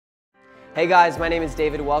Hey guys, my name is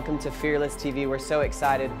David. Welcome to Fearless TV. We're so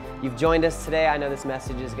excited you've joined us today. I know this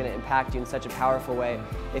message is going to impact you in such a powerful way.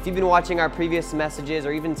 If you've been watching our previous messages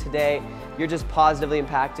or even today, you're just positively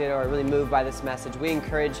impacted or really moved by this message, we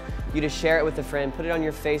encourage you to share it with a friend. Put it on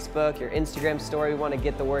your Facebook, your Instagram story. We want to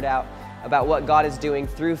get the word out about what God is doing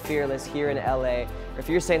through Fearless here in LA. Or if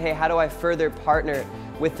you're saying, hey, how do I further partner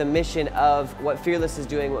with the mission of what Fearless is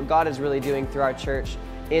doing, what God is really doing through our church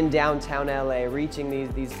in downtown LA, reaching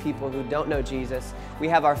these people who don't know Jesus, we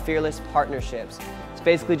have our Fearless Partnerships. It's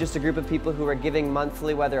basically just a group of people who are giving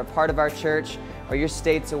monthly, whether a part of our church or you're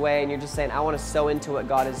states away and you're just saying, I want to sow into what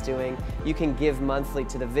God is doing. You can give monthly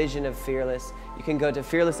to the vision of Fearless. You can go to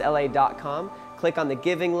fearlessla.com, click on the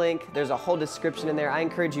giving link. There's a whole description in there. I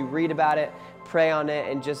encourage you, read about it, pray on it,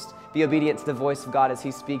 and just be obedient to the voice of God as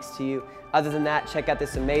He speaks to you. Other than that, check out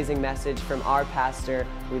this amazing message from our pastor.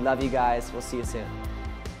 We love you guys. We'll see you soon.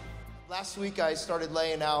 Last week I started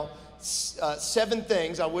laying out 7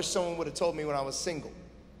 things I wish someone would have told me when I was single.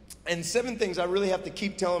 And 7 things I really have to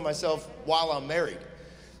keep telling myself while I'm married.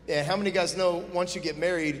 And how many of you guys know once you get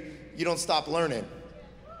married, you don't stop learning?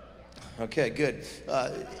 Okay, good.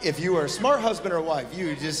 If you are a smart husband or wife,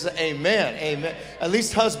 you just say amen, amen. At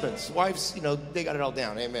least husbands. Wives, they got it all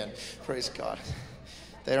down. Amen. Praise God.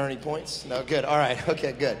 They earn any points? No, good. All right.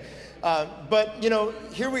 Okay, good. But,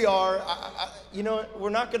 here we are. We're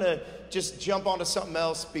not going to just jump onto something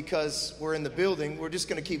else because we're in the building. We're just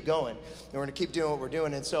going to keep going. And we're going to keep doing what we're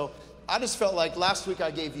doing. And so I just felt like last week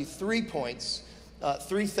I gave you 3 points,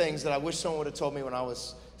 3 things that I wish someone would have told me when I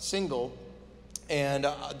was single and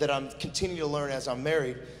that I'm continuing to learn as I'm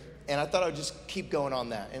married. And I thought I would just keep going on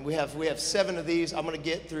that. And we have 7 of these. I'm going to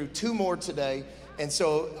get through 2 more today. And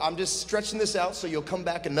so I'm just stretching this out so you'll come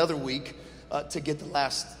back another week to get the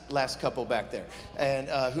last couple back there. And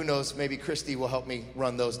who knows, maybe Christy will help me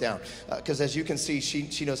run those down. Because as you can see,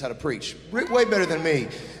 she knows how to preach. Way better than me.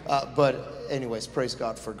 But anyways, praise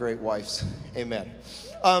God for great wives. Amen.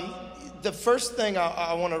 The first thing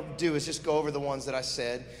I want to do is just go over the ones that I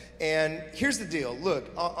said. And here's the deal.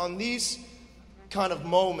 Look, on these kind of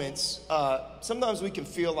moments, sometimes we can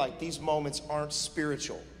feel like these moments aren't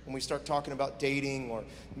spiritual. When we start talking about dating or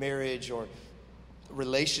marriage or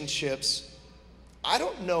relationships, I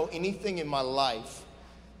don't know anything in my life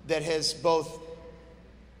that has both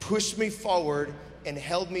pushed me forward and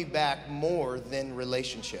held me back more than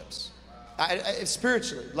relationships.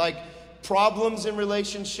 Spiritually, like problems in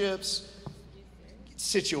relationships,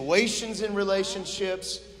 situations in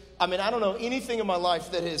relationships. I mean, I don't know anything in my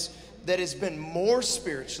life that has been more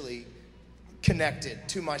spiritually connected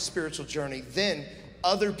to my spiritual journey than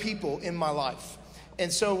other people in my life.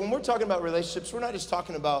 And so when we're talking about relationships, we're not just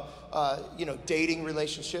talking about, dating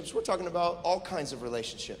relationships. We're talking about all kinds of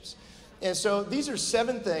relationships. And so these are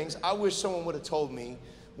 7 things I wish someone would have told me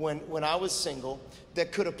when I was single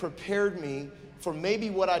that could have prepared me for maybe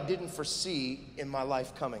what I didn't foresee in my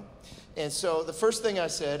life coming. And so the first thing I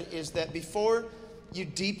said is that before you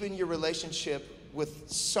deepen your relationship with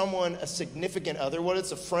someone, a significant other, whether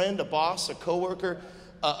it's a friend, a boss, a coworker,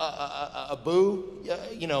 a boo,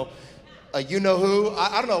 you-know-who,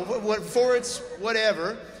 I don't know, for it's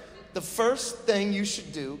whatever, the first thing you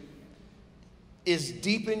should do is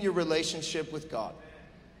deepen your relationship with God.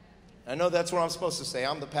 I know that's what I'm supposed to say.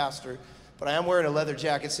 I'm the pastor, but I am wearing a leather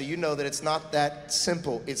jacket, so you know that it's not that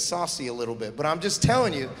simple. It's saucy a little bit, but I'm just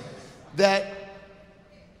telling you that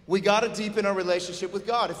we got to deepen our relationship with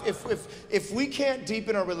God. If we can't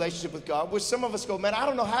deepen our relationship with God, which some of us go, man, I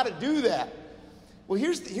don't know how to do that. Well,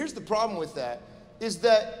 here's the problem with that, is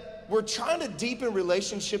that we're trying to deepen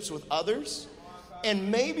relationships with others, and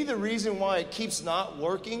maybe the reason why it keeps not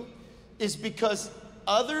working is because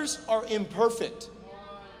others are imperfect.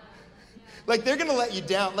 Like, they're going to let you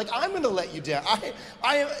down. Like, I'm going to let you down.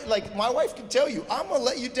 I like, my wife can tell you, I'm going to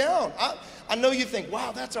let you down. I know you think,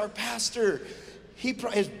 wow, that's our pastor.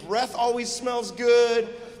 His breath always smells good.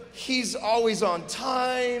 He's always on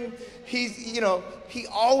time. He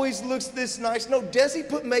always looks this nice. No, Desi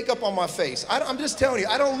put makeup on my face. I'm just telling you,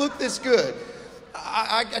 I don't look this good.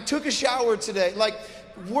 I took a shower today. Like,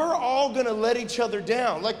 we're all going to let each other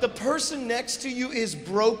down. Like, the person next to you is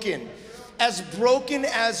broken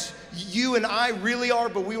as you and I really are,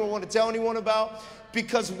 but we won't want to tell anyone about,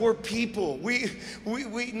 because we're people. We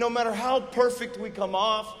no matter how perfect we come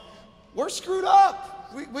off, we're screwed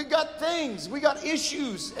up. We got things. We got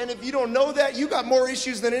issues. And if you don't know that, you got more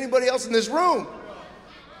issues than anybody else in this room.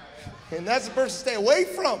 And that's the person to stay away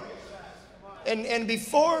from. And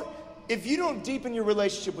if you don't deepen your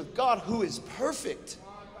relationship with God, who is perfect.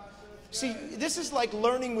 See, this is like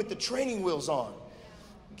learning with the training wheels on.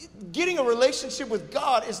 Getting a relationship with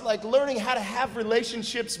God is like learning how to have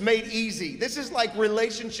relationships made easy. This is like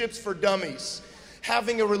relationships for dummies.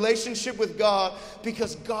 Having a relationship with God,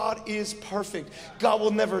 because God is perfect. God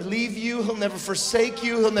will never leave you. He'll never forsake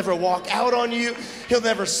you. He'll never walk out on you. He'll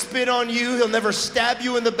never spit on you. He'll never stab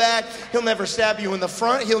you in the back. He'll never stab you in the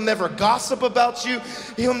front. He'll never gossip about you.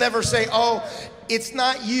 He'll never say, oh, it's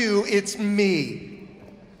not you, it's me.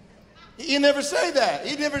 He never say that.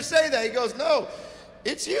 He never say that. He goes, no,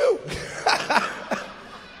 it's you.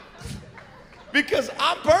 Because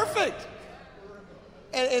I'm perfect.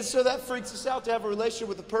 And so that freaks us out to have a relationship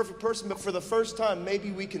with a perfect person. But for the first time,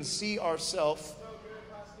 maybe we can see ourselves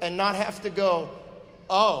and not have to go,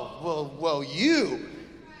 oh, well, you.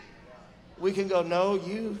 We can go, no,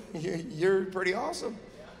 you're pretty awesome.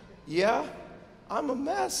 Yeah, I'm a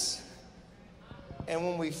mess. And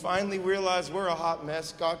when we finally realize we're a hot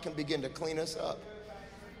mess, God can begin to clean us up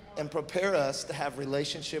and prepare us to have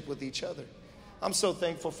relationship with each other. I'm so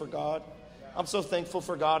thankful for God. I'm so thankful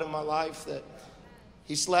for God in my life that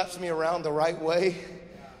He slaps me around the right way,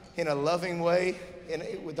 in a loving way,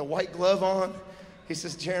 with the white glove on. He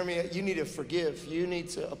says, Jeremy, you need to forgive. You need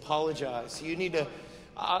to apologize. You need to,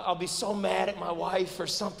 I'll be so mad at my wife for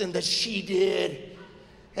something that she did.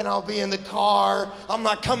 And I'll be in the car. I'm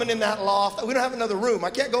not coming in that loft. We don't have another room. I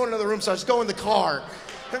can't go in another room, so I just go in the car.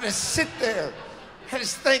 I just sit there. I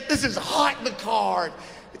just think, this is hot in the car.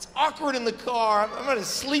 It's awkward in the car. I'm going to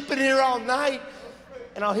sleep in here all night.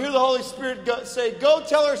 And I'll hear the Holy Spirit say, go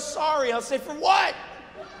tell her sorry. I'll say, for what?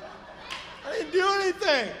 I didn't do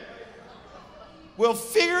anything. Well,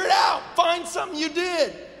 figure it out. Find something you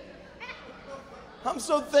did. I'm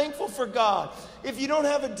so thankful for God. If you don't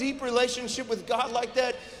have a deep relationship with God like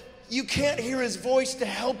that, you can't hear His voice to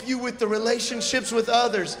help you with the relationships with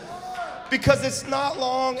others. Because it's not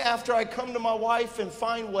long after I come to my wife and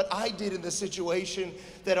find what I did in the situation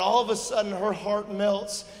that all of a sudden her heart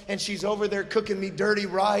melts and she's over there cooking me dirty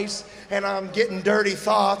rice and I'm getting dirty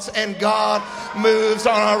thoughts and God moves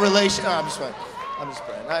on our relation. No, I'm just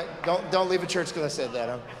praying. Don't leave a church because I said that.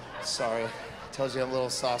 I'm sorry. Tells you I'm a little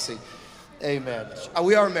saucy. Amen.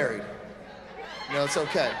 We are married. No, it's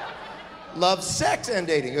okay. Love, sex, and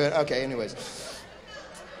dating. Good. Okay, anyways.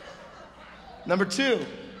 Number 2.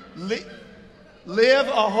 Live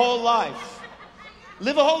a whole life.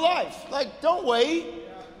 Live a whole life. Like, don't wait.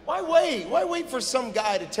 Why wait? Why wait for some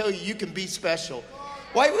guy to tell you you can be special?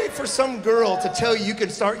 Why wait for some girl to tell you can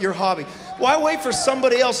start your hobby? Why wait for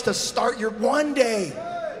somebody else to start your one day?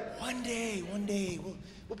 One day,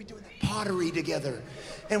 we'll be doing that pottery together.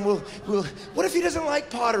 And we'll what if he doesn't like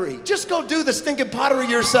pottery? Just go do the stinking pottery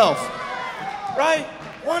yourself. Right?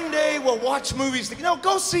 One day we'll watch movies. No,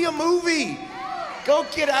 go see a movie. Go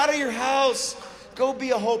get out of your house. Go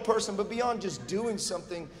be a whole person. But beyond just doing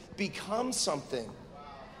something, become something.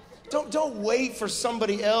 Don't wait for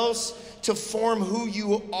somebody else to form who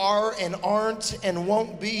you are and aren't and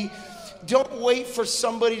won't be. Don't wait for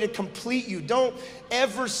somebody to complete you. Don't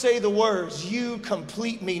ever say the words, you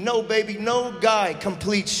complete me. No, baby, no guy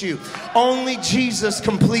completes you. Only Jesus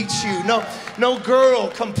completes you. No girl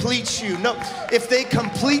completes you. No, if they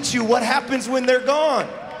complete you, what happens when they're gone?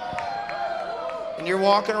 And you're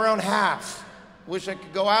walking around half. Wish I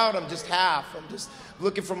could go out, I'm just half. I'm just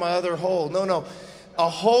looking for my other whole. No. A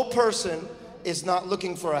whole person is not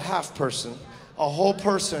looking for a half person. A whole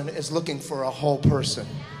person is looking for a whole person.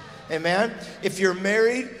 Amen? If you're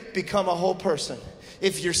married, become a whole person.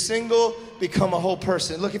 If you're single, become a whole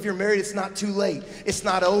person. Look, if you're married, it's not too late. It's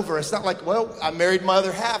not over. It's not like, well, I married my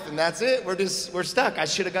other half and that's it. We're stuck. I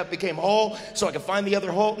should have became whole so I could find the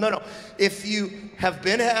other whole. No. If you have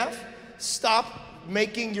been half, stop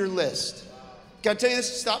making your list. Can I tell you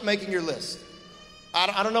this? Stop making your list.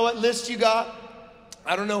 I don't know what list you got.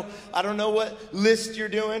 I don't know what list you're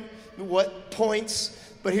doing, what points.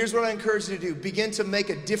 But here's what I encourage you to do. Begin to make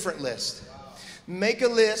a different list. Make a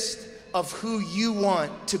list of who you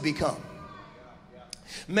want to become.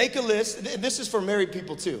 Make a list. This is for married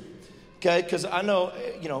people too. Okay? Because I know,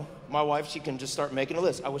 my wife, she can just start making a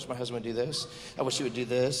list. I wish my husband would do this. I wish he would do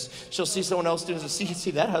this. She'll see someone else doing this.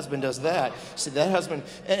 See, that husband does that. See, that husband.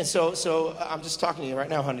 And so I'm just talking to you right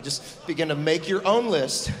now, honey. Just begin to make your own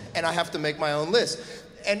list. And I have to make my own list.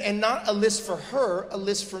 And not a list for her, a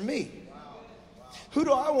list for me. Who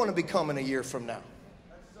do I want to become in a year from now?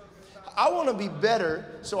 I want to be better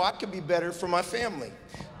so I can be better for my family.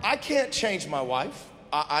 I can't change my wife.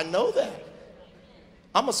 I know that.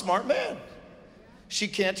 I'm a smart man. She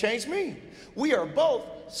can't change me. We are both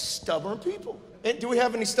stubborn people. And do we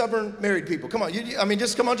have any stubborn married people? Come on,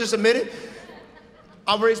 just admit it.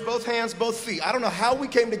 I'll raise both hands, both feet. I don't know how we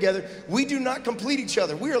came together. We do not complete each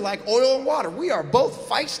other. We are like oil and water. We are both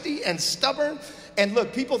feisty and stubborn. And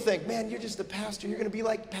look, people think, man, you're just a pastor. You're going to be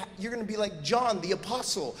like John, the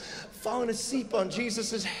apostle, falling asleep on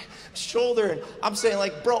Jesus' shoulder. And I'm saying,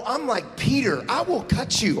 like, bro, I'm like Peter. I will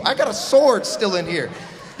cut you. I got a sword still in here.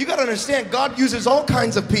 You got to understand, God uses all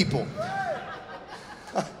kinds of people.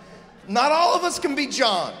 Not all of us can be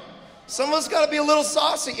John. Some of us got to be a little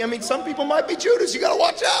saucy. I mean, some people might be Judas. You got to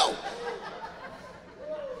watch out.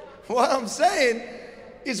 What I'm saying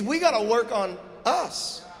is we got to work on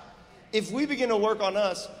us. If we begin to work on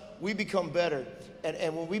us, we become better.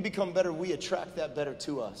 And when we become better, we attract that better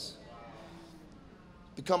to us.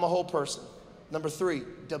 Become a whole person. Number 3,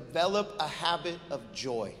 develop a habit of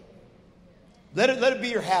joy. Let it be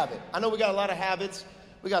your habit. I know we got a lot of habits.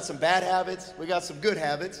 We got some bad habits. We got some good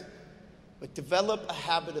habits. But develop a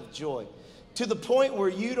habit of joy to the point where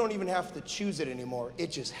you don't even have to choose it anymore.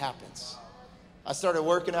 It just happens. I started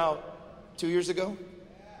working out 2 years ago.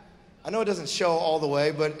 I know it doesn't show all the way,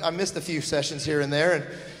 but I missed a few sessions here and there, and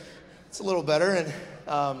it's a little better. And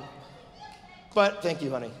but thank you,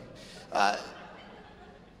 honey.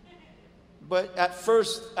 But at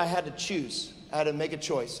first, I had to choose. I had to make a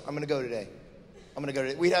choice. I'm going to go today. I'm going to go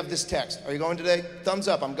today. We'd have this text. Are you going today? Thumbs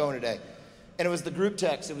up. I'm going today. And it was the group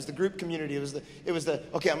text. It was the group community. It was the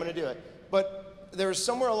okay, I'm going to do it. But there was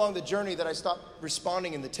somewhere along the journey that I stopped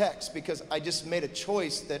responding in the text because I just made a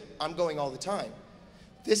choice that I'm going all the time.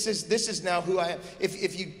 This is now who I am.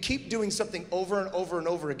 If you keep doing something over and over and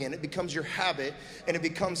over again, it becomes your habit and it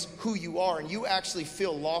becomes who you are, and you actually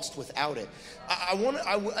feel lost without it.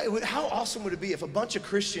 How awesome would it be if a bunch of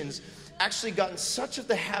Christians actually got in such of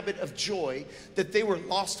the habit of joy that they were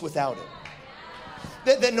lost without it?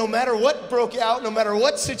 That no matter what broke out, no matter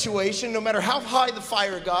what situation, no matter how high the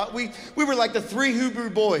fire got, we were like the 3 Hebrew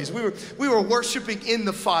boys. We were worshiping in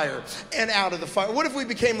the fire and out of the fire. What if we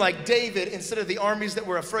became like David instead of the armies that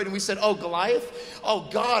were afraid, and we said, oh, Goliath, oh,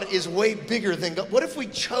 God is way bigger than God. What if we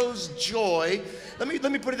chose joy? Let me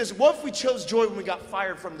put it this way. What if we chose joy when we got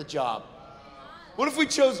fired from the job? What if we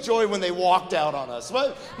chose joy when they walked out on us?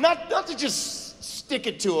 Well, not to just stick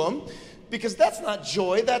it to them, because that's not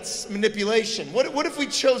joy, that's manipulation. What if we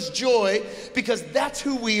chose joy because that's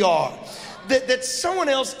who we are? That someone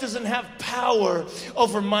else doesn't have power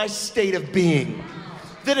over my state of being.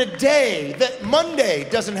 That Monday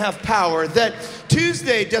doesn't have power, that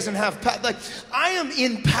Tuesday doesn't have power. Like, I am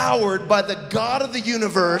empowered by the God of the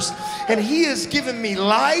universe, and He has given me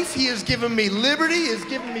life, He has given me liberty, He has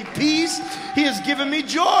given me peace, He has given me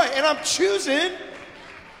joy, and I'm choosing.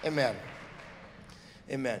 Amen.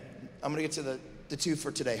 Amen. I'm going to get to the 2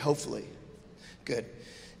 for today, hopefully. Good.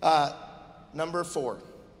 Number 4.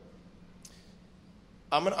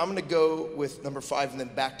 I'm going to go with number 5 and then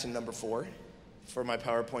back to number 4 for my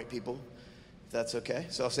PowerPoint people, if that's okay.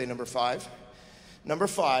 So I'll say number 5. Number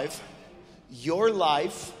 5, your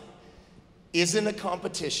life isn't a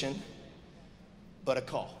competition, but a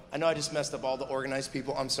call. I know I just messed up all the organized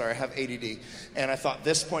people. I'm sorry, I have ADD. And I thought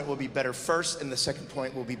this point will be better first and the second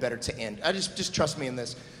point will be better to end. Just trust me in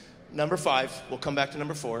this. Number 5, we'll come back to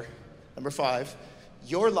number 4. Number 5,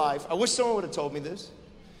 your life. I wish someone would have told me this.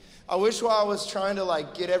 I wish while I was trying to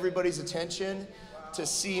like get everybody's attention to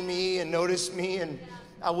see me and notice me, and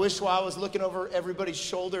I wish while I was looking over everybody's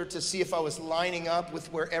shoulder to see if I was lining up with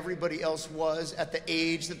where everybody else was at the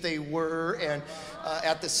age that they were and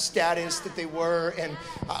at the status that they were. And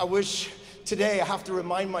I wish today I have to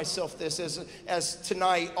remind myself this as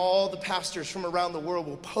tonight all the pastors from around the world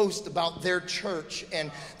will post about their church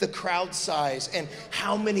and the crowd size and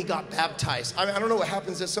how many got baptized. I don't know what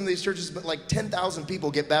happens at some of these churches, but like 10,000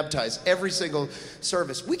 people get baptized every single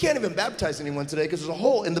service. We can't even baptize anyone today because there's a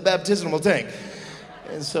hole in the baptismal tank.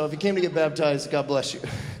 And so if you came to get baptized, God bless you.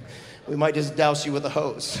 We might just douse you with a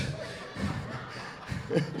hose.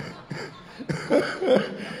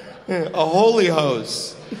 A holy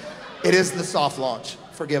hose. It is the soft launch.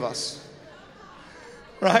 Forgive us.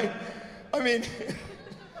 Right? I mean,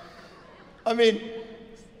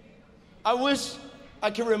 I wish I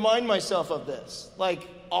could remind myself of this. Like,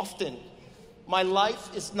 often. My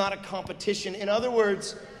life is not a competition. In other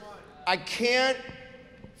words, I can't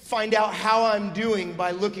find out how I'm doing by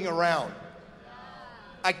looking around.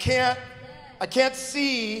 I can't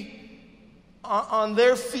see on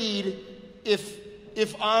their feed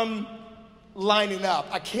if I'm lining up.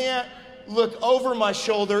 I can't look over my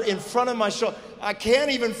shoulder, in front of my shoulder. I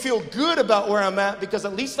can't even feel good about where I'm at because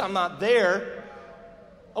at least I'm not there.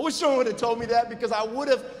 I wish someone would have told me that because I would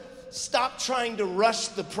have stopped trying to rush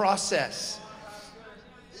the process.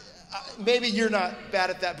 maybe you're not bad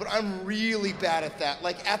at that, but I'm really bad at that.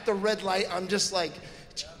 Like at the red light, I'm just like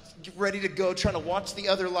ready to go, trying to watch the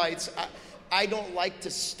other lights. I don't like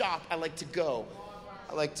to stop. I like to go.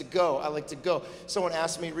 I like to go. I like to go. Someone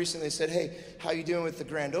asked me recently, they said, hey, how you doing with the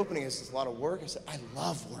grand opening? It's a lot of work. I said, I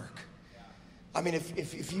love work. I mean,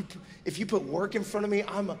 if you put work in front of me,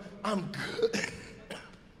 I'm good.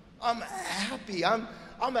 I'm happy. I'm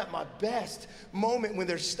at my best moment when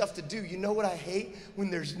there's stuff to do. You know what I hate?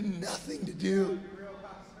 When there's nothing to do.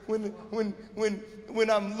 When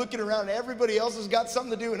I'm looking around and everybody else has got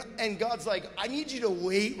something to do and God's like, I need you to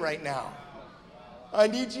wait right now. I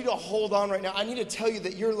need you to hold on right now. I need to tell you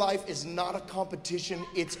that your life is not a competition,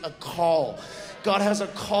 it's a call. God has a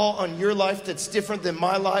call on your life that's different than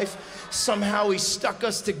my life. Somehow he stuck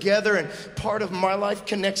us together and part of my life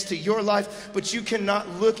connects to your life, but you cannot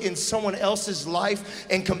look in someone else's life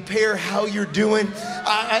and compare how you're doing.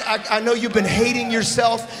 I know you've been hating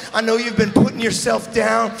yourself. I know you've been putting yourself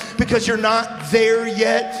down because you're not there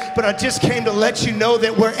yet, but I just came to let you know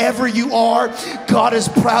that wherever you are, God is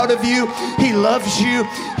proud of you. He loves you.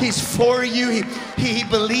 He's for you. He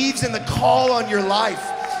believes in the call on your life.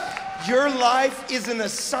 Your life is an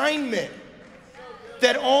assignment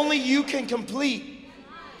that only you can complete.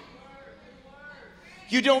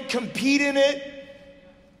 You don't compete in it.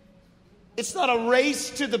 It's not a race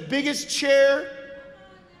to the biggest chair.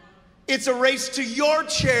 It's a race to your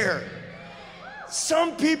chair.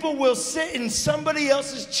 Some people will sit in somebody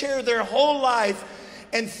else's chair their whole life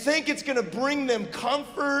and think it's going to bring them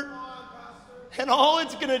comfort, and all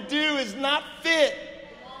it's going to do is not fit,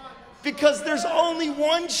 because there's only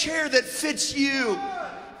one chair that fits you.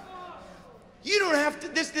 You don't have to,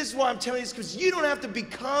 this is why I'm telling you this, because you don't have to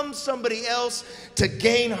become somebody else to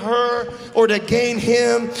gain her or to gain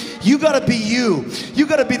him. You got to be you. You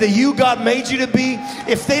got to be the you God made you to be.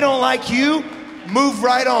 If they don't like you, move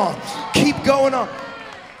right on. Keep going on.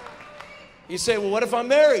 You say, well, what if I'm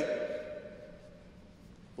married?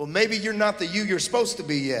 Well, maybe you're not the you you're supposed to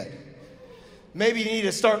be yet. Maybe you need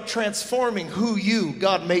to start transforming who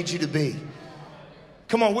God made you to be.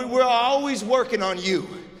 Come on, we're always working on you.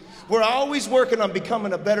 We're always working on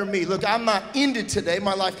becoming a better me. Look, I'm not ended today.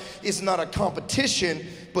 My life is not a competition,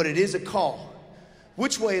 but it is a call.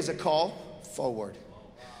 Which way is a call? Forward.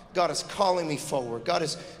 God is calling me forward. God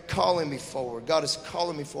is calling me forward. God is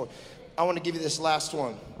calling me forward. I want to give you this last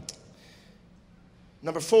one.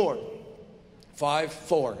 Number 4. 5,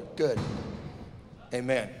 4. Good.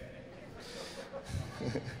 Amen.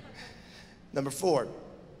 Number 4,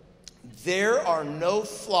 there are no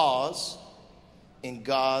flaws in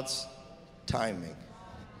God's timing.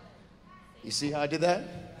 You see how I did that?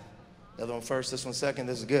 The other one first, this one second.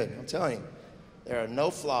 This is good. I'm telling you, there are no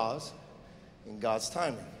flaws in God's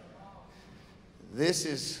timing. This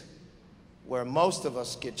is where most of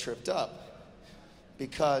us get tripped up,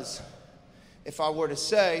 because if I were to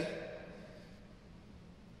say,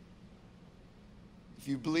 if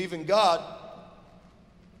you believe in God,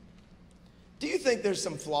 do you think there's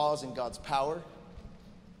some flaws in God's power?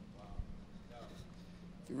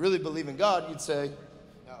 If you really believe in God, you'd say,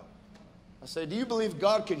 no. I say, do you believe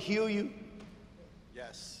God could heal you?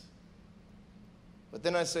 Yes. But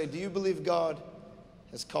then I say, do you believe God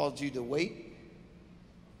has called you to wait?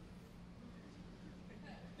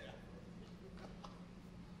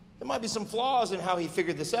 There might be some flaws in how he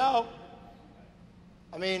figured this out.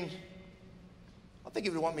 I mean, I think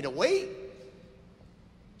he would want me to wait.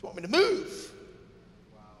 He would want me to move.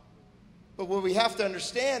 Wow. But what we have to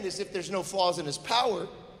understand is if there's no flaws in his power,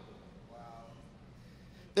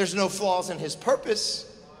 there's no flaws in his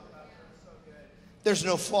purpose, there's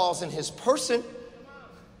no flaws in his person,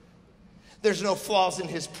 there's no flaws in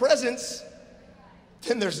his presence,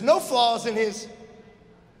 then there's no flaws in his...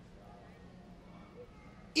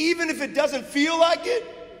 Even if it doesn't feel like it,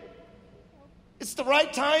 it's the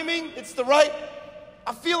right timing, it's the right...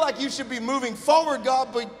 I feel like you should be moving forward, God,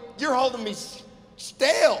 but you're holding me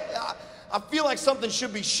stale. I feel like something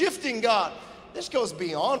should be shifting, God. This goes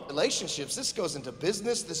beyond relationships. This goes into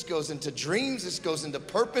business. This goes into dreams. This goes into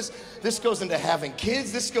purpose. This goes into having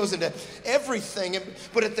kids. This goes into everything.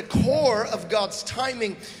 But at the core of God's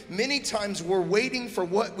timing, many times we're waiting for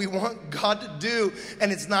what we want God to do,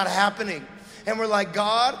 and it's not happening. And we're like,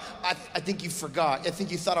 God, I think you forgot. I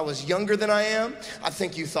think you thought I was younger than I am. I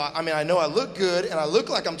think you thought, I mean, I know I look good and I look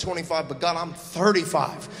like I'm 25, but God, I'm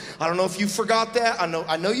 35. I don't know if you forgot that. I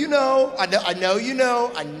know you know. I know you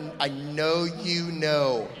know. I know you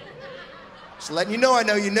know. Just letting you know I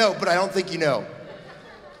know you know, but I don't think you know.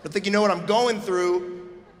 I don't think you know what I'm going through.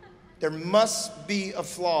 There must be a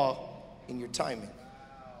flaw in your timing.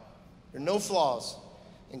 There are no flaws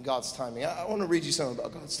in God's timing. I want to read you something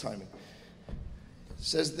about God's timing.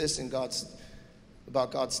 says this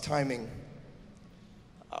about God's timing.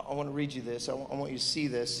 I want to read you this. I want you to see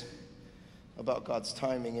this about God's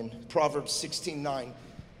timing. In Proverbs 16:9,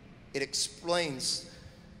 it explains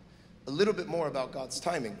a little bit more about God's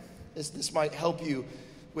timing. This might help you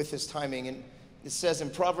with his timing. And it says in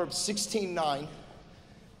Proverbs 16:9,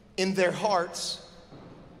 in their hearts,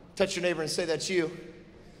 touch your neighbor and say, that's you.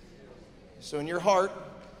 So in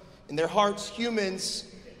their hearts, humans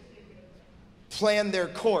plan their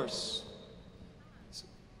course.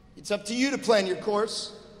 It's up to you to plan your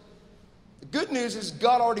course. The good news is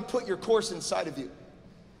God already put your course inside of you.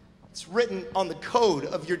 It's written on the code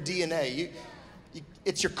of your DNA.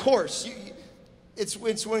 It's your course. It's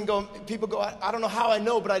when people go, I don't know how I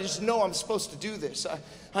know, but I just know I'm supposed to do this.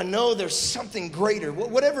 I know there's something greater.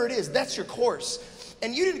 Whatever it is, that's your course.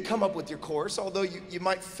 And you didn't come up with your course, although you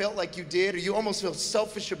might felt like you did, or you almost feel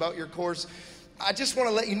selfish about your course. I just want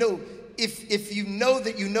to let you know, if you know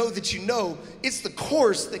that you know that you know, it's the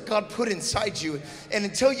course that God put inside you. And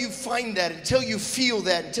until you find that, until you feel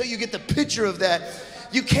that, until you get the picture of that,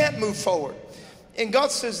 you can't move forward. And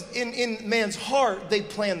God says in man's heart, they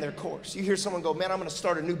plan their course. You hear someone go, man, I'm going to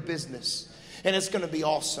start a new business. And it's going to be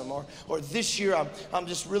awesome. Or this year, I'm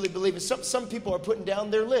just really believing. Some people are putting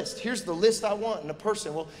down their list. Here's the list I want in a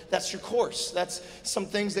person. Well, that's your course. That's some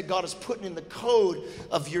things that God is putting in the code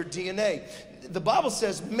of your DNA. The Bible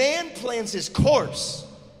says man plans his course.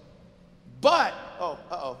 But, I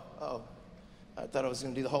thought I was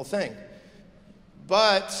going to do the whole thing.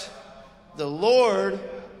 But the Lord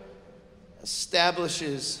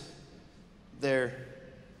establishes their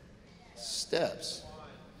steps.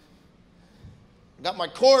 I got my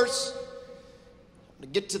course.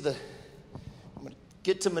 I'm going to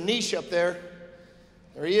get to Manish up there.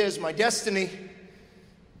 There he is, my destiny.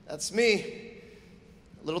 That's me,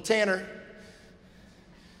 little Tanner.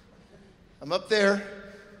 I'm up there.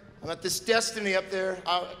 I'm at this destiny up there.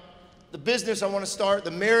 The business I want to start,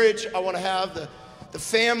 the marriage I want to have, the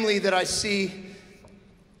family that I see.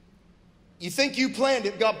 You think you planned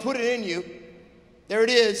it. God put it in you. There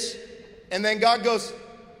it is. And then God goes,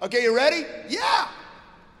 okay, you ready? Yeah.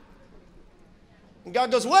 And God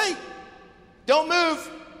goes, wait, don't move.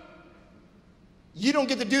 You don't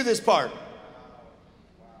get to do this part.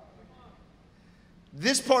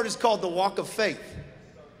 This part is called the walk of faith.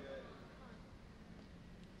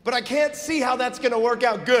 But I can't see how that's going to work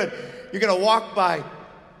out good. You're going to walk by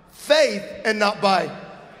faith and not by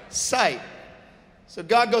sight. So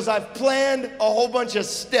God goes, I've planned a whole bunch of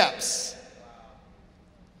steps.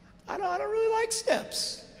 I don't really like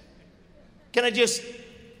steps. Can I just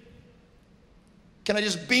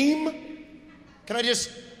beam? Can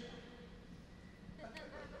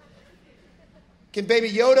Baby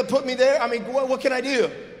Yoda put me there? I mean, what can I do?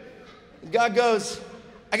 And God goes,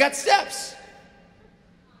 I got steps.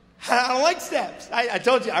 I don't like steps. I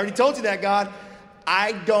already told you that, God.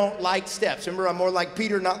 I don't like steps. Remember, I'm more like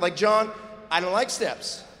Peter, not like John. I don't like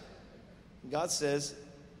steps. God says,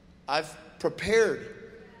 I've prepared.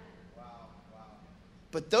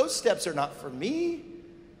 But those steps are not for me.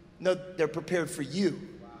 No, they're prepared for you.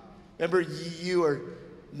 Remember, you are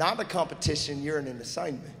not a competition. You're in an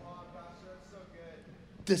assignment.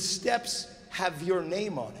 The steps have your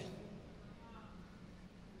name on it.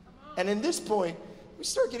 And in this point, we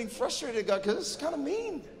start getting frustrated, God, because it's kind of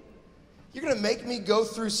mean. You're going to make me go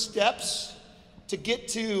through steps to get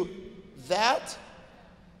to that?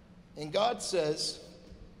 And God says,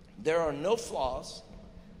 there are no flaws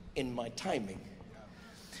in my timing.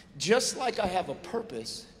 Just like I have a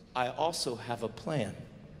purpose, I also have a plan.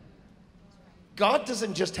 God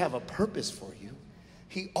doesn't just have a purpose for you.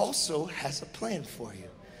 He also has a plan for you.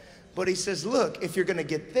 But he says, look, if you're going to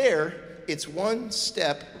get there, it's one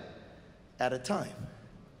step at a time.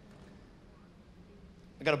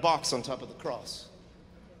 I got a box on top of the cross.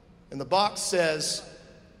 And the box says,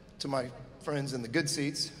 to my friends in the good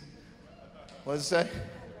seats, what does it say?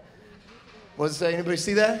 What does it say? Anybody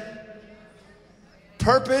see that?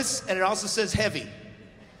 Purpose, and it also says heavy.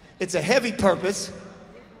 It's a heavy purpose,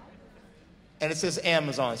 and it says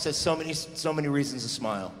Amazon. It says so many reasons to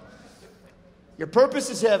smile. Your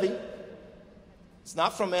purpose is heavy. It's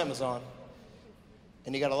not from Amazon,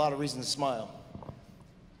 and you got a lot of reasons to smile.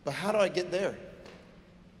 But how do I get there?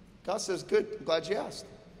 God says, good, I'm glad you asked.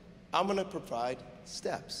 I'm going to provide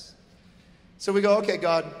steps. So we go, okay,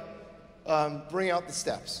 God, bring out the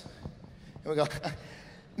steps. And we go,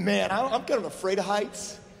 man, I'm kind of afraid of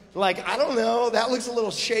heights. Like, I don't know, that looks a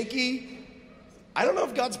little shaky. I don't know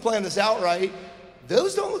if God's planned this out right.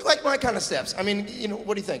 Those don't look like my kind of steps. I mean,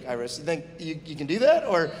 what do you think, Iris? You think you can do that?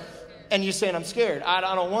 Or And you're saying, I'm scared. I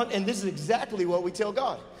don't want, and this is exactly what we tell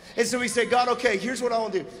God. And so we say, God, okay, here's what I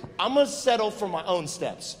want to do. I'm going to settle for my own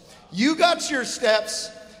steps. You got your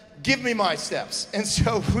steps. Give me my steps. And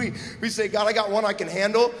so we say, God, I got one I can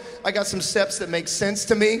handle. I got some steps that make sense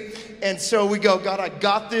to me. And so we go, God, I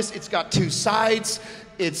got this. It's got two sides.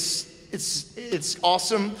 It's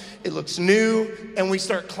awesome. It looks new. And we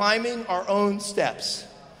start climbing our own steps.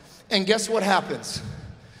 And guess what happens?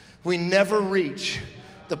 We never reach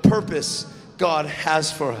the purpose God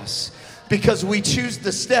has for us. Because we choose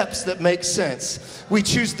the steps that make sense. We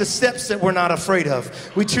choose the steps that we're not afraid of.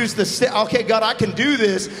 We choose the step, okay, God, I can do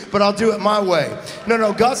this, but I'll do it my way.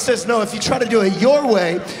 No, God says, no, if you try to do it your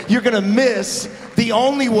way, you're going to miss the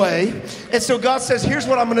only way. And so God says, here's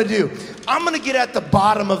what I'm going to do. I'm going to get at the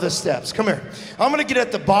bottom of the steps. Come here. I'm going to get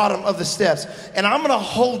at the bottom of the steps, and I'm going to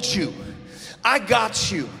hold you. I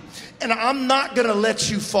got you, and I'm not going to let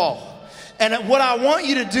you fall. And what I want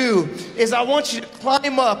you to do is I want you to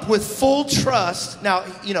climb up with full trust. Now,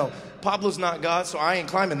 you know, Pablo's not God, so I ain't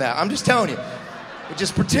climbing that. I'm just telling you. But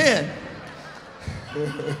just pretend.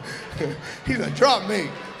 He's going to drop me.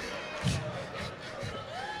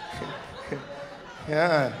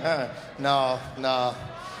 No.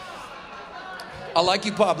 I like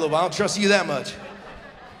you, Pablo, but I don't trust you that much.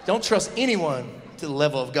 Don't trust anyone to the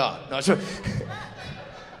level of God. No, sure.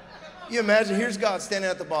 You imagine, here's God standing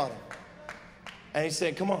at the bottom. And he's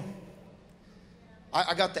saying, come on.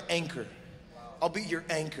 I got the anchor. I'll be your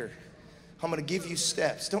anchor. I'm going to give you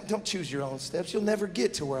steps. Don't choose your own steps. You'll never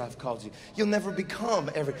get to where I've called you. You'll never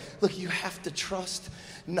become every. Look, you have to trust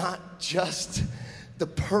not just the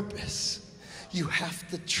purpose. You have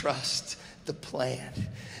to trust the plan.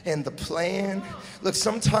 And the plan, look,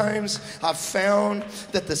 sometimes I've found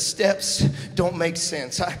that the steps don't make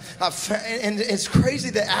sense. And it's crazy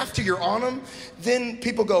that after you're on them, then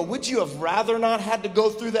people go, would you have rather not had to go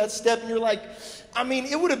through that step? And you're like, I mean,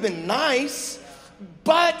 it would have been nice,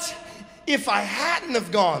 but if I hadn't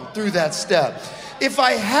have gone through that step, if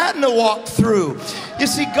I hadn't have walked through. You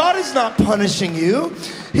see, God is not punishing you.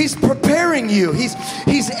 He's preparing you.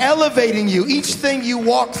 He's elevating you. Each thing you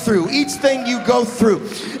walk through, each thing you go through.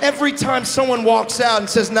 Every time someone walks out and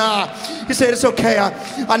says, nah, you say, it's okay.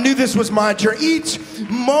 I knew this was my journey. Each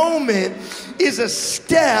moment is a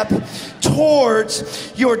step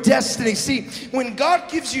towards your destiny. See, when God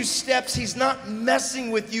gives you steps, he's not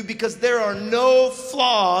messing with you because there are no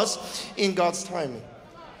flaws in God's timing.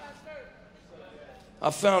 I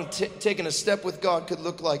found taking a step with God could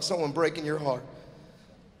look like someone breaking your heart.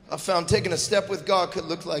 I found taking a step with God could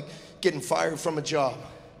look like getting fired from a job.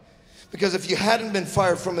 Because if you hadn't been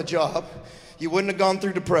fired from a job, you wouldn't have gone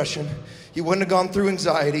through depression, you wouldn't have gone through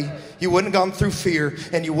anxiety, you wouldn't have gone through fear,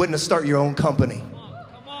 and you wouldn't have started your own company.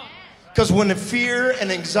 Because when the fear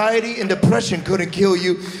and anxiety and depression couldn't kill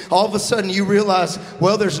you, all of a sudden you realize,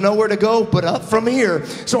 well, there's nowhere to go but up from here.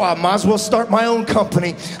 So I might as well start my own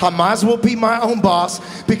company. I might as well be my own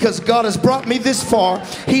boss because God has brought me this far.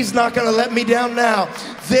 He's not going to let me down now.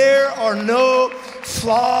 There are no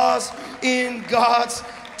flaws in God's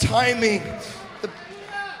timing.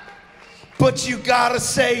 But you got to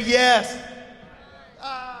say yes.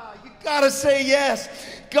 You got to say yes.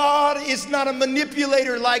 God is not a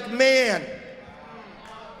manipulator like man.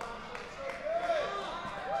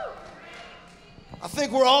 I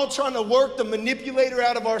think we're all trying to work the manipulator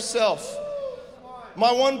out of ourselves.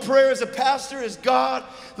 My one prayer as a pastor is, God,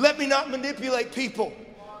 let me not manipulate people.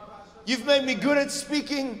 You've made me good at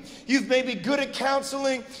speaking. You've made me good at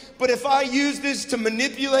counseling. But if I use this to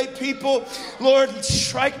manipulate people, Lord,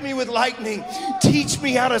 strike me with lightning. Teach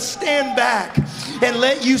me how to stand back and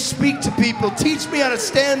let you speak to people. Teach me how to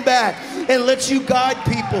stand back and let you guide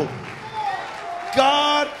people.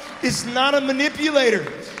 God is not a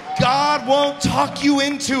manipulator. God won't talk you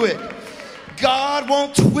into it. God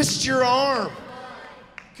won't twist your arm.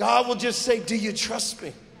 God will just say, do you trust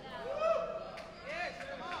me?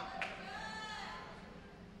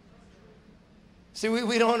 See,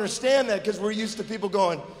 we don't understand that because we're used to people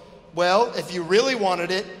going, well, if you really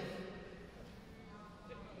wanted it.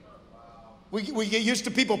 We get used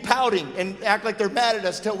to people pouting and act like they're mad at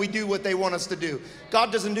us till we do what they want us to do.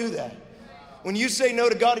 God doesn't do that. When you say no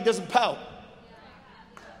to God, he doesn't pout.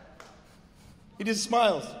 He just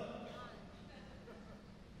smiles.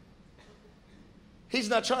 He's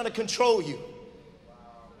not trying to control you.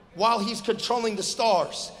 While he's controlling the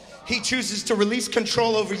stars, he chooses to release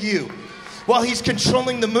control over you. While he's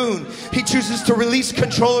controlling the moon, he chooses to release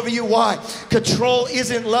control over you. Why? Control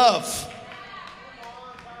isn't love.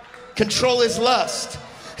 Control is lust.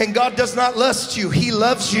 And God does not lust you. He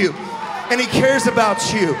loves you. And he cares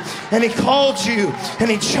about you. And he called you. And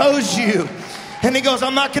he chose you. And he goes,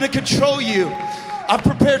 I'm not going to control you. I've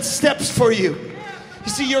prepared steps for you. You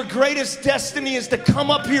see, your greatest destiny is to come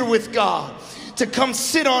up here with God, to come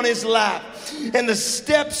sit on his lap. And the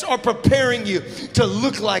steps are preparing you to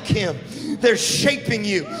look like him. They're shaping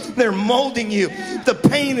you. They're molding you. The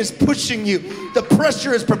pain is pushing you. The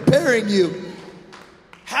pressure is preparing you.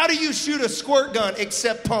 How do you shoot a squirt gun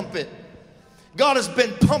except pump it? God has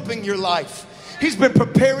been pumping your life. He's been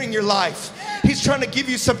preparing your life. He's trying to give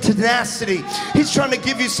you some tenacity. He's trying to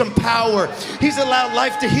give you some power. He's allowed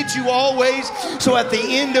life to hit you always, so at the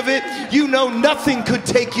end of it, you know nothing could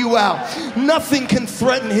take you out. Nothing can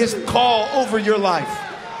threaten his call over your life.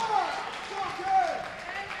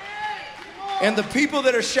 And the people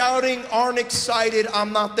that are shouting aren't excited.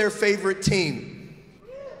 I'm not their favorite team.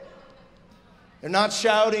 They're not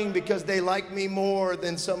shouting because they like me more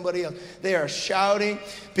than somebody else. They are shouting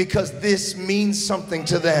because this means something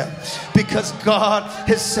to them. Because God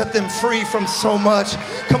has set them free from so much.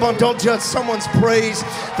 Come on, don't judge someone's praise.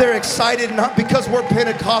 They're excited not because we're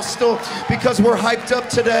Pentecostal, because we're hyped up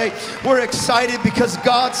today. We're excited because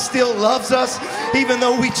God still loves us, even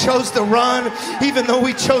though we chose to run, even though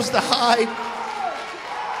we chose to hide.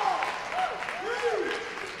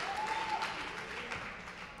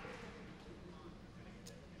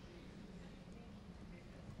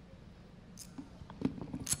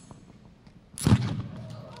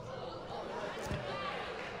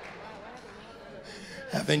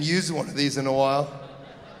 Haven't used one of these in a while.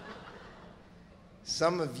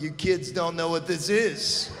 Some of you kids don't know what this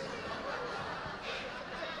is.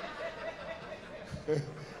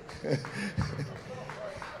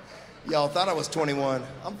 Y'all thought I was 21.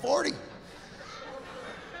 I'm 40.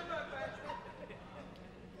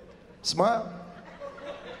 Smile.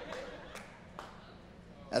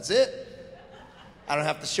 That's it. I don't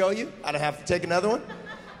have to show you. I don't have to take another one.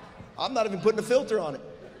 I'm not even putting a filter on it.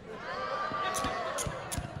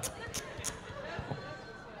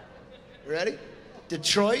 Ready?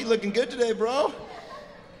 Detroit, you looking good today, bro.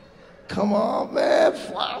 Come on, man,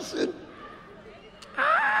 flossing.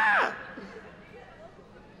 Ah!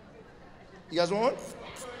 You guys want one?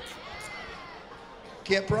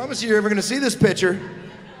 Can't promise you're ever going to see this picture.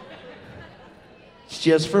 It's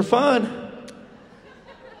just for fun.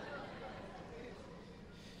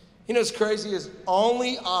 You know what's crazy is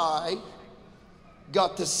only I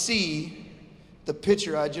got to see the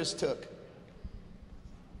picture I just took.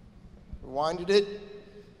 Rewinded it,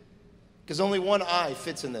 because only one eye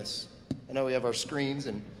fits in this. I know we have our screens,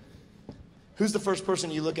 and who's the first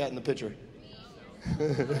person you look at in the picture?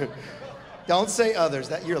 Don't say others,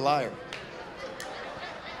 that you're a liar.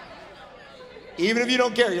 Even if you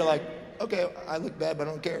don't care, you're like, okay, I look bad, but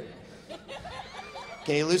I don't care.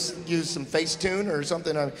 Can you use some Facetune or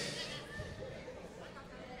something?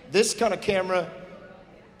 This kind of camera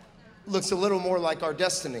looks a little more like our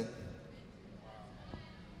destiny.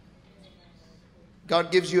 God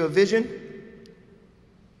gives you a vision,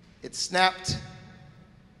 it's snapped,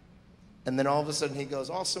 and then all of a sudden he goes,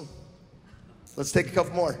 awesome, let's take a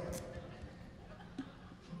couple more.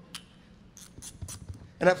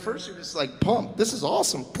 And at first you're just like pumped, this is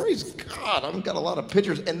awesome, praise God, I've got a lot of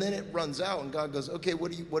pictures, and then it runs out and God goes, okay,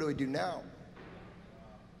 what do we do now?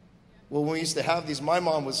 Well, when we used to have these, my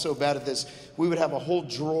mom was so bad at this, we would have a whole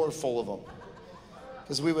drawer full of them.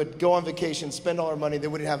 Because we would go on vacation, spend all our money,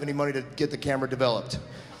 then we didn't have any money to get the camera developed.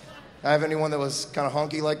 I have anyone that was kind of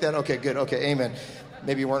honky like that? Okay, good, okay, amen.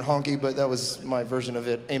 Maybe you weren't honky, but that was my version of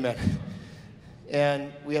it, amen.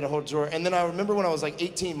 And we had a whole drawer. And then I remember when I was like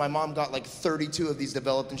 18, my mom got like 32 of these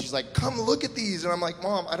developed, and she's like, come look at these. And I'm like,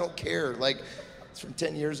 Mom, I don't care. Like, it's from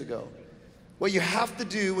 10 years ago. What you have to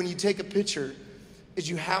do when you take a picture is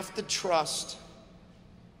you have to trust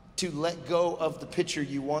to let go of the picture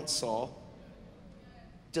you once saw,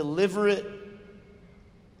 deliver it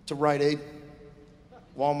to Rite Aid,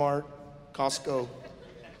 Walmart, Costco,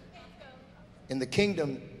 in the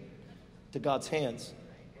kingdom to God's hands.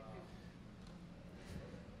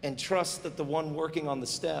 And trust that the one working on the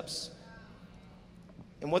steps.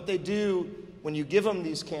 And what they do when you give them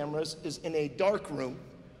these cameras is in a dark room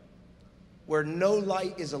where no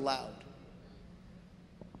light is allowed.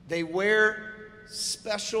 They wear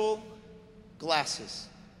special glasses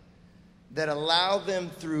that allow them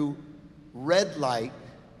through red light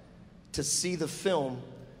to see the film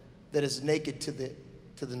that is naked to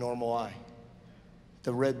the normal eye,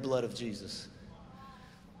 the red blood of Jesus.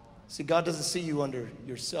 See, God doesn't see you under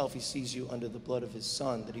yourself. He sees you under the blood of his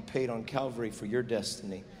son that he paid on Calvary for your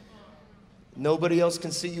destiny. Nobody else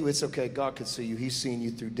can see you. It's okay. God can see you. He's seeing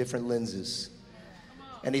you through different lenses.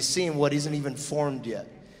 And he's seeing what isn't even formed yet.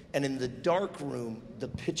 And in the dark room, the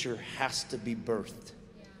picture has to be birthed.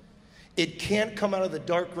 It can't come out of the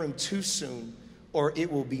dark room too soon, or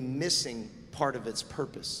it will be missing part of its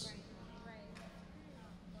purpose.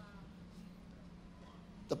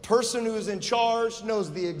 The person who is in charge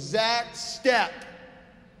knows the exact step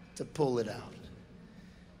to pull it out.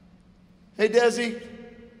 Hey, Desi,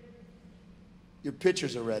 your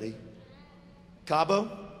pictures are ready. Cabo?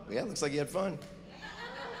 Yeah, looks like you had fun.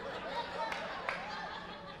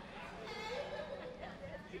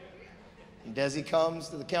 And Desi comes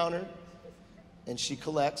to the counter, and she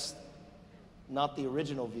collects not the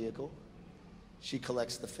original vehicle, she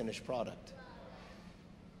collects the finished product.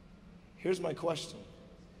 Here's my question.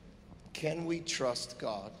 Can we trust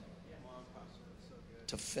God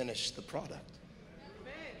to finish the product?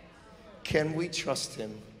 Can we trust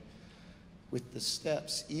him with the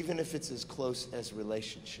steps, even if it's as close as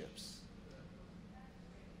relationships?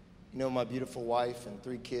 You know, my beautiful wife and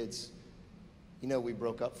 3 kids, you know, we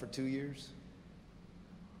broke up for 2 years.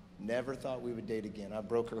 Never thought we would date again. I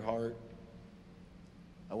broke her heart.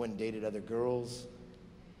 I went and dated other girls.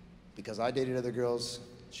 Because I dated other girls,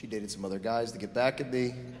 she dated some other guys to get back at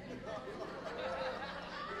me.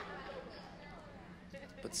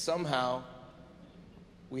 But somehow,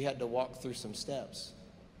 we had to walk through some steps.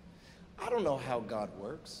 I don't know how God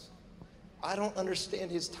works. I don't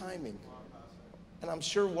understand his timing. And I'm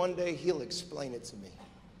sure one day he'll explain it to me.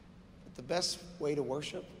 But the best way to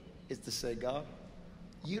worship is to say, God,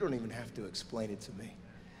 you don't even have to explain it to me.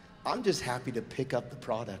 I'm just happy to pick up the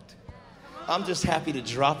product. I'm just happy to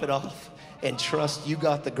drop it off and trust you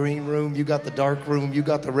got the green room, you got the dark room, you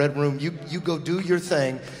got the red room. You go do your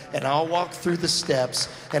thing, and I'll walk through the steps,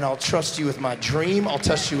 and I'll trust you with my dream. I'll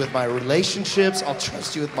trust you with my relationships. I'll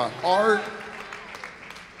trust you with my heart.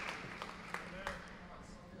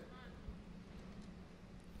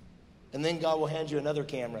 And then God will hand you another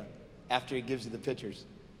camera after he gives you the pictures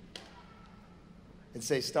and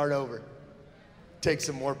say, start over. Take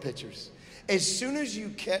some more pictures. As soon as you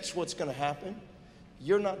catch what's going to happen,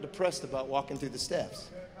 you're not depressed about walking through the steps.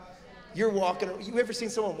 You ever seen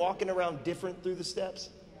someone walking around different through the steps?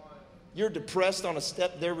 You're depressed on a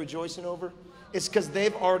step they're rejoicing over? It's because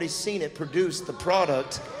they've already seen it produce the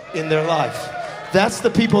product in their life. That's the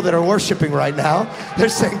people that are worshiping right now. They're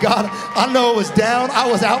saying, God, I know it was down.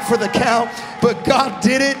 I was out for the count, but God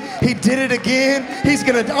did it. He did it again.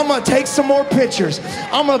 I'm going to take some more pictures.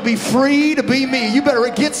 I'm going to be free to be me. You better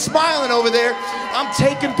get smiling over there. I'm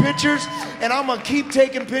taking pictures, and I'm going to keep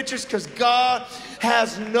taking pictures because God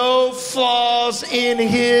has no flaws in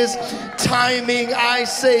his timing. I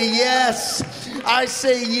say yes. I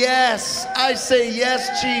say yes. I say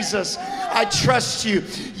yes, Jesus. I trust you.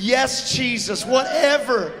 Yes, Jesus.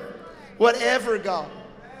 Whatever, God.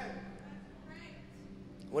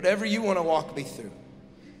 Whatever you want to walk me through.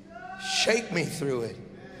 Shake me through it.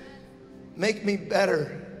 Make me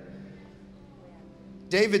better.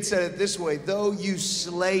 David said it this way, though you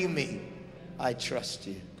slay me, I trust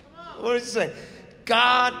you. What is he saying?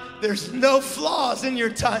 God, there's no flaws in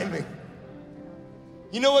your timing.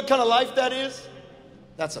 You know what kind of life that is?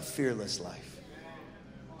 That's a fearless life.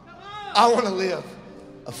 I want to live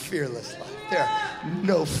a fearless life. There are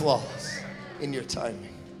no flaws in your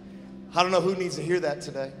timing. I don't know who needs to hear that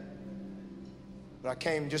today, but I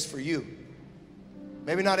came just for you.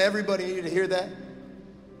 Maybe not everybody needed to hear that.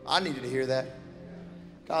 I needed to hear that.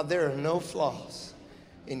 God, there are no flaws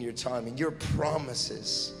in your timing. Your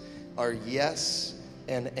promises are yes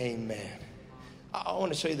and amen. I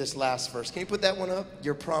want to show you this last verse. Can you put that one up?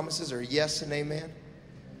 Your promises are yes and amen.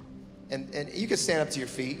 And you can stand up to your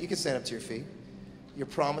feet. You can stand up to your feet. Your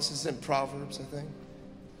promises in Proverbs, I think.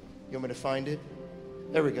 You want me to find it?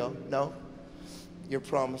 There we go. No. Your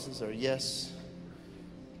promises are yes.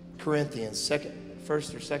 Corinthians, 1st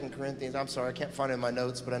or 2nd Corinthians. I'm sorry, I can't find it in my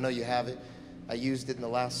notes, but I know you have it. I used it in the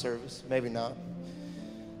last service. Maybe not.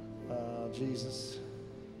 Jesus.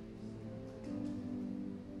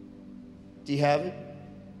 Do you have it?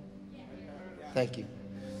 Thank you.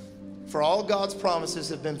 For all God's promises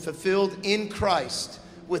have been fulfilled in Christ.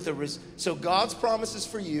 So God's promises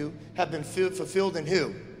for you have been fulfilled in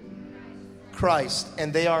who? Christ.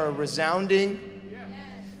 And they are a resounding.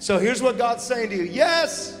 So here's what God's saying to you.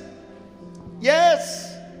 Yes.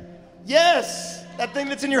 Yes. Yes. That thing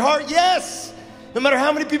that's in your heart. Yes. No matter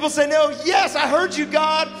how many people say no. Yes. I heard you,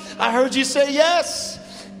 God. I heard you say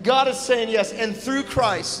yes. God is saying yes. And through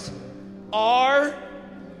Christ, our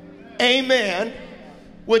amen,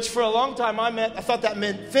 which for a long time I thought that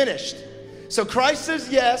meant finished. So Christ says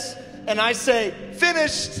yes, and I say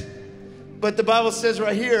finished. But the Bible says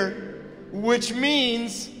right here, which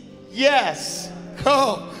means yes.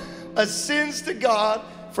 Oh, ascends to God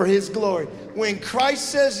for his glory. When Christ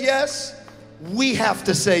says yes, we have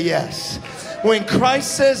to say yes. When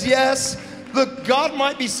Christ says yes, look, God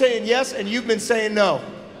might be saying yes and you've been saying no.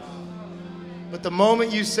 But the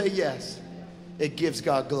moment you say yes, it gives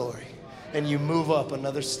God glory. And you move up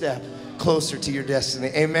another step closer to your destiny.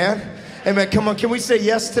 Amen? Amen. Come on, can we say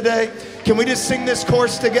yes today? Can we just sing this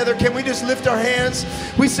chorus together? Can we just lift our hands?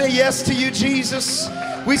 We say yes to you, Jesus.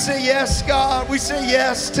 We say yes, God. We say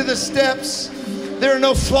yes to the steps. There are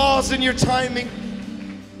no flaws in your timing.